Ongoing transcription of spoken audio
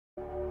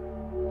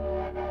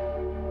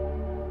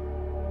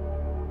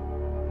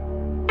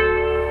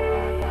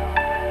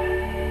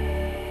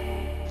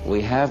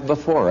we have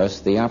before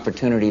us the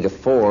opportunity to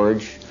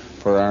forge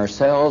for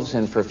ourselves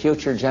and for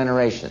future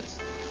generations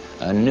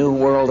a new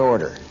world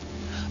order,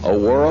 a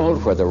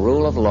world where the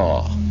rule of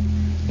law,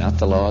 not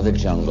the law of the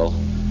jungle,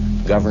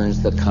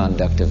 governs the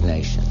conduct of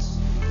nations.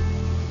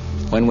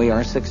 When we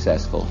are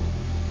successful,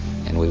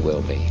 and we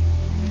will be,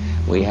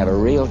 we have a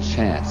real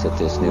chance at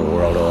this new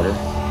world order,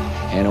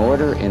 an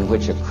order in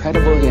which a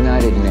credible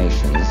United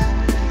Nations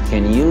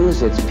can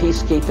use its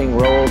peacekeeping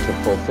role to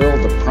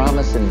fulfill the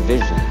promise and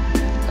vision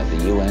of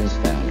the UN's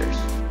founders.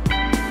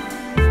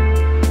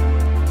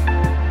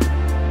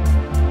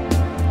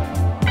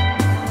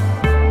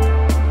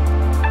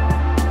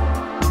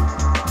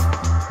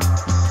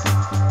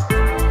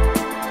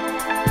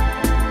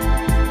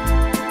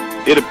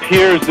 It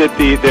appears that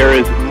there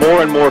is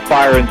more and more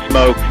fire and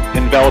smoke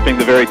enveloping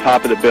the very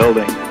top of the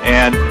building,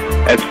 and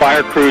as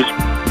fire crews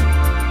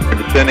are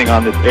descending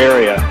on this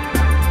area,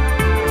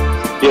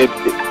 it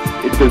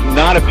does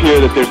not appear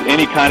that there's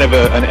any kind of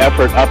an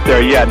effort up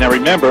there yet. Now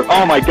remember,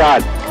 oh my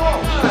God.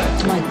 Oh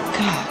my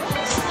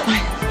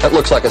God. That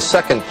looks like a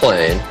second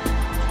plane.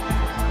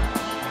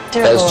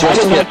 I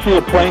did not see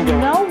a plane go.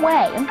 No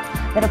way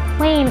that a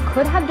plane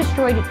could have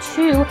destroyed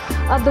two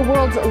of the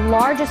world's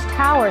largest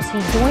towers.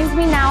 He joins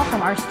me now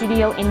from our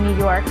studio in New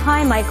York.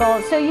 Hi,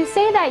 Michael. So you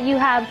say that you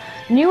have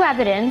new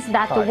evidence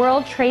that the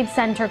World Trade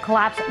Center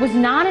collapse was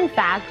not, in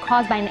fact,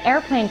 caused by an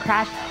airplane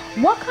crash.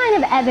 What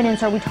kind of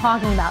evidence are we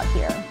talking about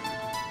here?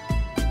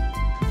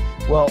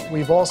 Well,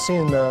 we've all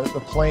seen the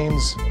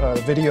planes,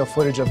 video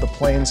footage of the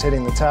planes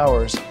hitting the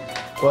towers,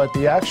 but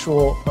the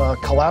actual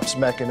collapse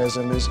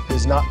mechanism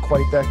is not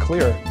quite that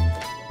clear.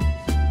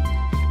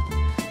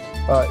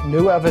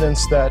 New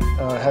evidence that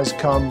has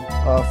come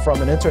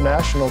from an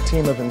international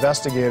team of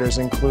investigators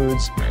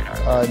includes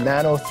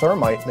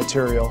nanothermite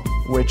material,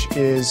 which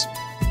is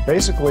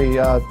basically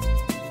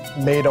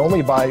made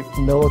only by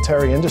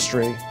military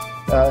industry,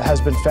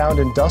 has been found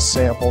in dust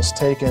samples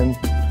taken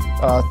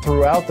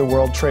throughout the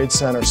World Trade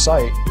Center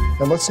site.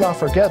 And let's not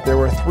forget, there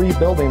were 3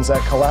 buildings that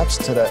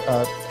collapsed today,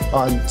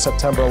 on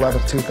September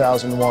 11,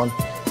 2001,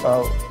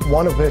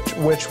 one of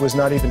which was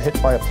not even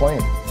hit by a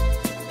plane.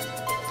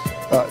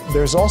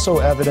 There's also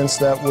evidence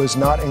that was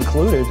not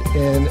included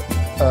in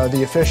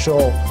the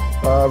official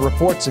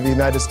reports of the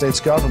United States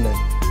government.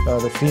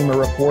 The FEMA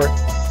report,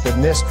 the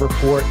NIST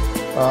report,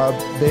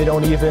 they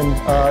don't even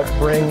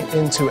bring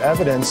into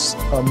evidence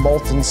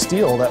molten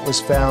steel that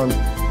was found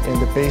in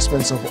the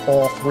basements of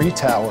all 3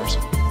 towers.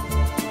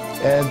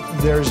 And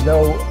there's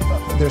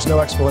no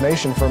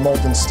explanation for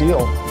molten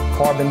steel.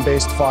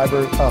 Carbon-based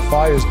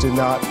fires do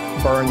not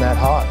burn that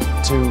hot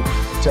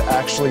to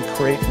actually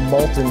create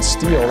molten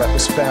steel that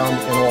was found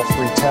in all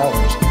 3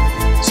 towers.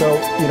 So,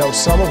 you know,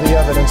 some of the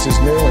evidence is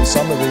new and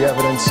some of the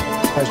evidence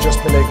has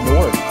just been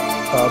ignored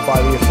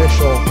by the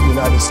official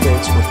United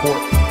States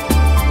report.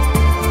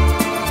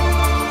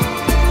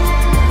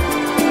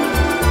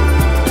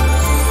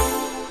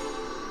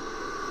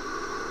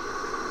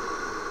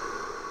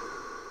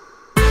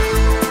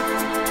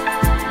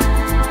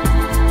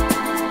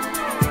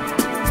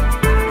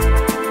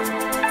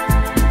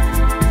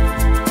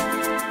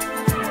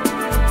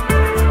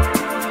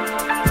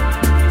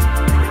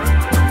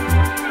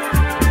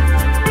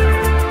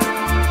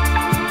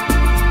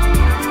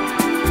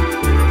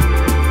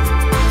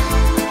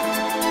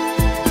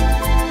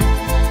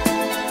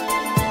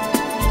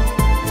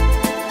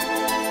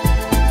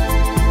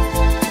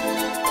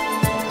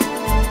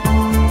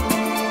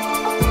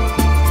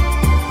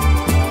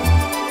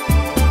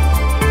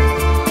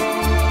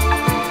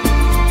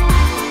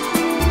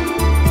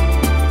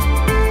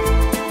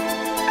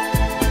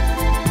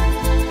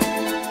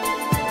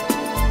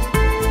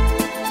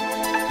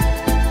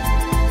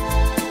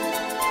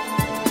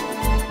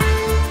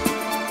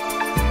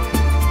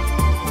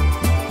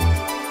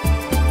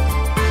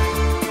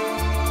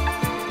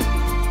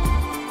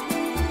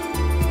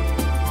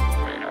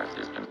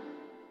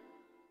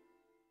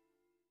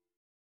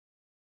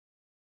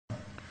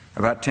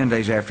 About 10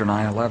 days after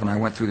 9/11, I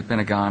went through the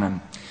Pentagon and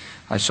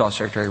I saw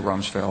Secretary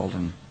Rumsfeld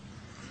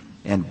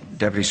and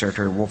Deputy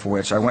Secretary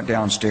Wolfowitz. I went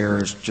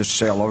downstairs just to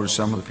say hello to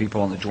some of the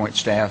people on the Joint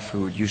Staff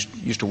who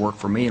used to work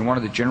for me, and one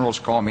of the generals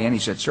called me and he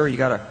said, "Sir, you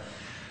got to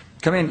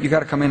come in. You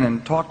got to come in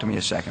and talk to me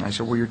a second." I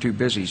said, "Well, you're too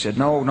busy." He said,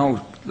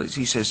 "No."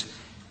 He says,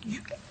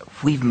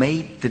 "We've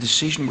made the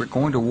decision. We're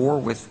going to war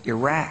with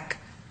Iraq."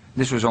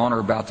 This was on or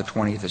about the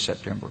 20th of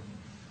September.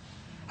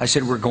 I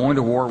said, "We're going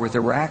to war with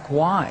Iraq.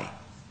 Why?"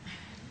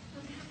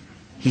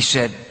 He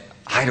said,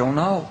 "I don't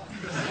know."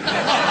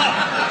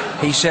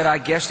 He said, "I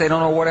guess they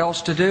don't know what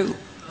else to do."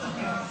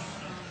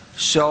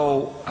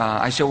 So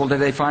I said, "Well,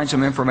 did they find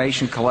some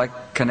information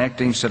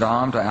connecting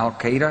Saddam to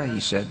Al-Qaeda?" He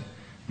said,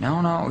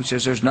 No. He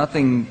says, "There's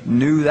nothing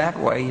new that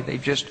way. They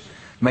just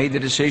made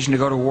the decision to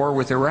go to war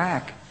with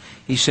Iraq."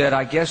 He said,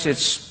 "I guess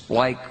it's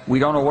like we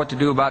don't know what to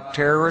do about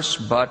terrorists,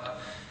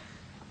 but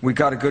we've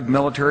got a good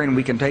military and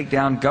we can take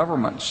down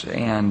governments."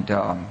 And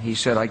he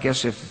said, "I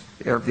guess if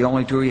the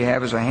only tool you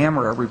have is a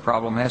hammer, every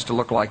problem has to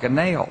look like a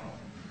nail."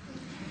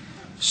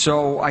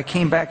 So I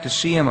came back to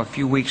see him a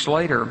few weeks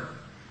later,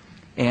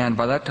 And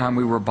by that time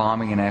we were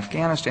bombing in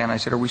Afghanistan. I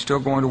said, are we still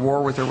going to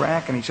war with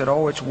Iraq? And he said,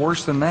 oh, it's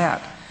worse than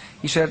that.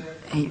 He said,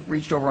 he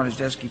reached over on his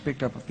desk, he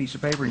picked up a piece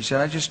of paper, and he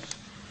said,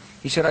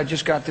 I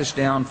just got this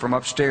down from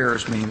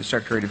upstairs, meaning the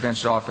Secretary of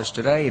Defense's office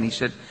today, and he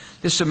said,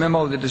 this is a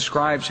memo that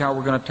describes how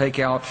we're going to take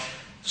out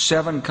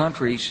 7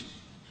 countries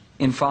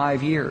in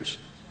 5 years,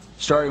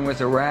 starting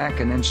with Iraq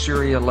and then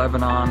Syria,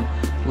 Lebanon,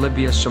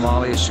 Libya,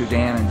 Somalia,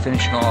 Sudan, and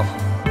finishing off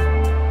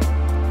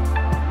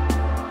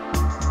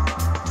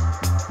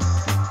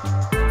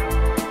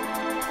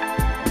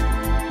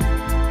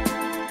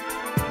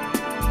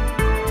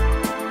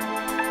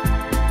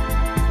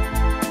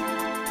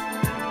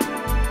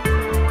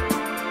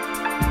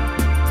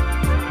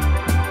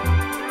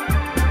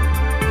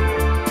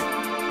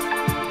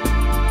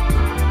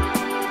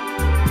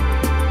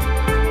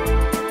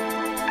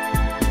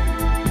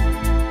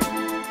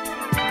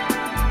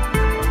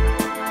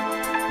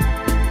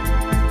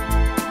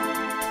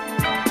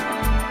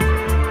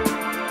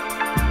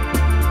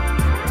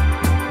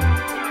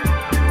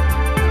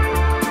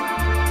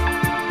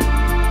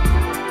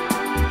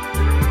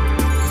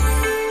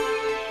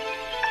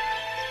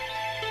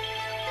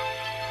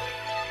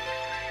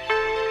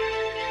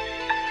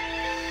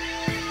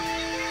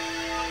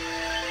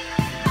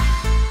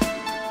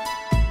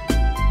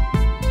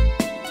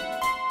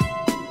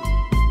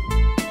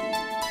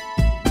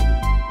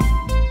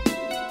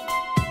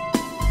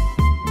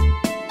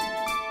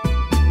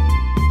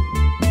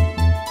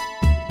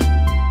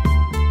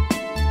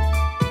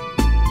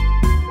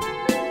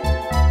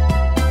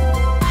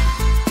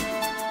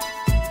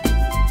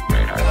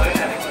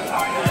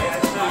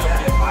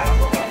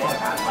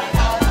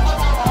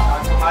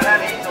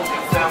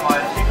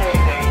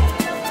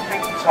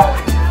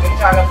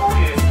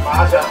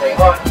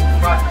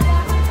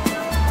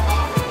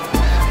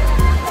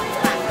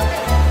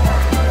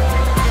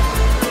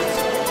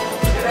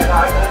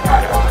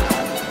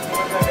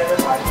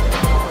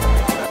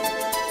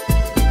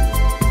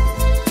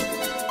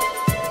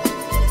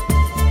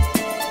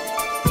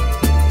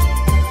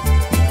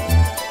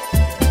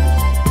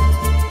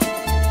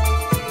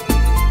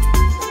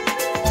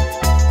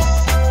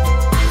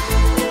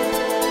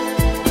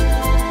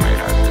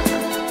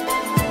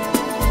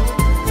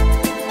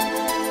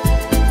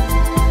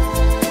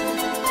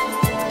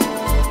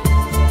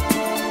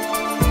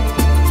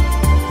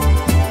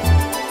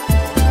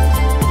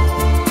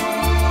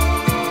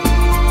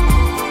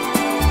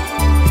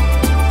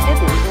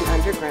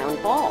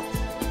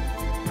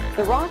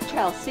The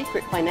Rothschilds'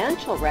 secret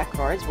financial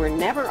records were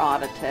never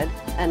audited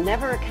and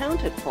never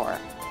accounted for.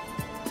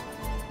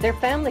 Their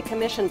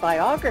family-commissioned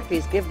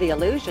biographies give the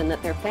illusion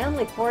that their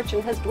family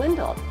fortune has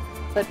dwindled,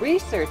 but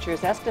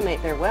researchers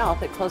estimate their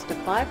wealth at close to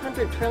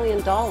 $500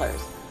 trillion,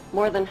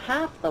 more than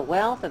half the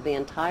wealth of the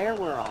entire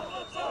world.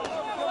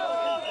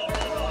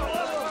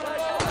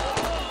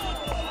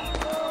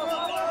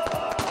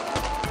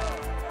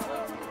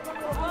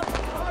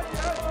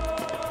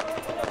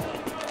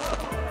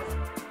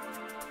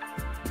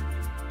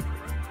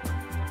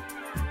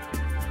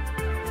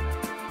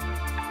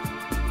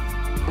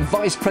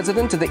 Vice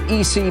President of the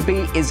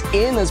ECB is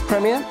in as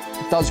Premier.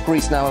 Does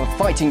Greece now have a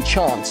fighting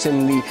chance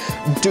in the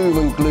doom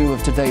and gloom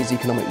of today's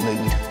economic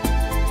mood?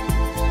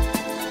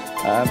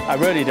 I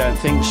really don't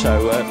think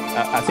so.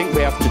 I think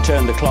we have to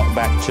turn the clock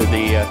back to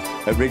the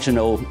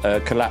original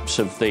collapse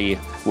of the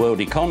world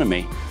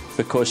economy,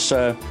 because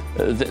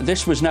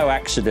this was no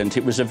accident.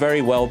 It was a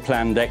very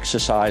well-planned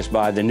exercise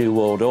by the New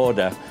World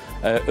Order,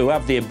 who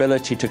have the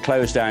ability to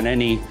close down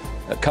any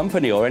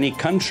company or any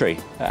country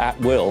at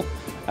will.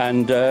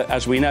 And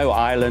as we know,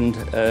 Ireland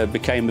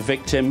became a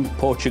victim,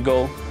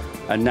 Portugal,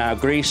 and now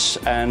Greece,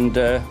 and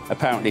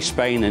apparently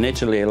Spain and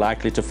Italy are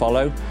likely to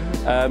follow.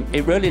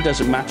 It really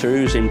doesn't matter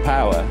who's in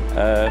power.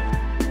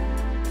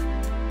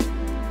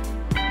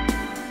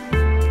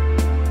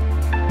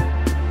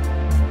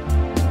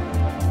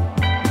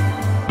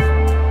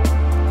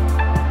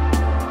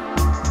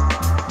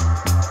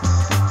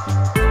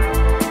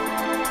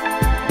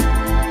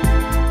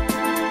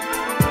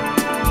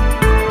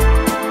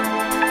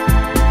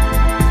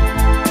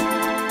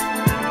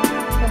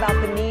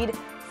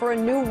 For a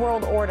new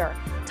world order.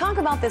 Talk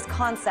about this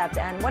concept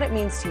and what it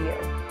means to you.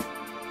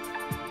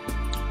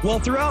 Well,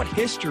 throughout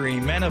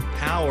history, men of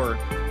power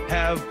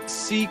have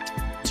sought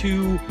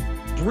to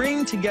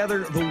bring together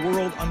the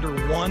world under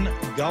one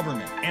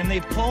government, and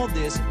they've called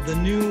this the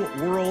New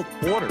World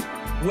Order.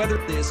 Whether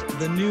this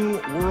the New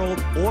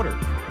World Order,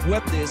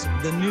 what this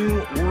the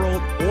New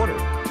World Order,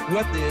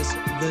 what this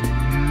the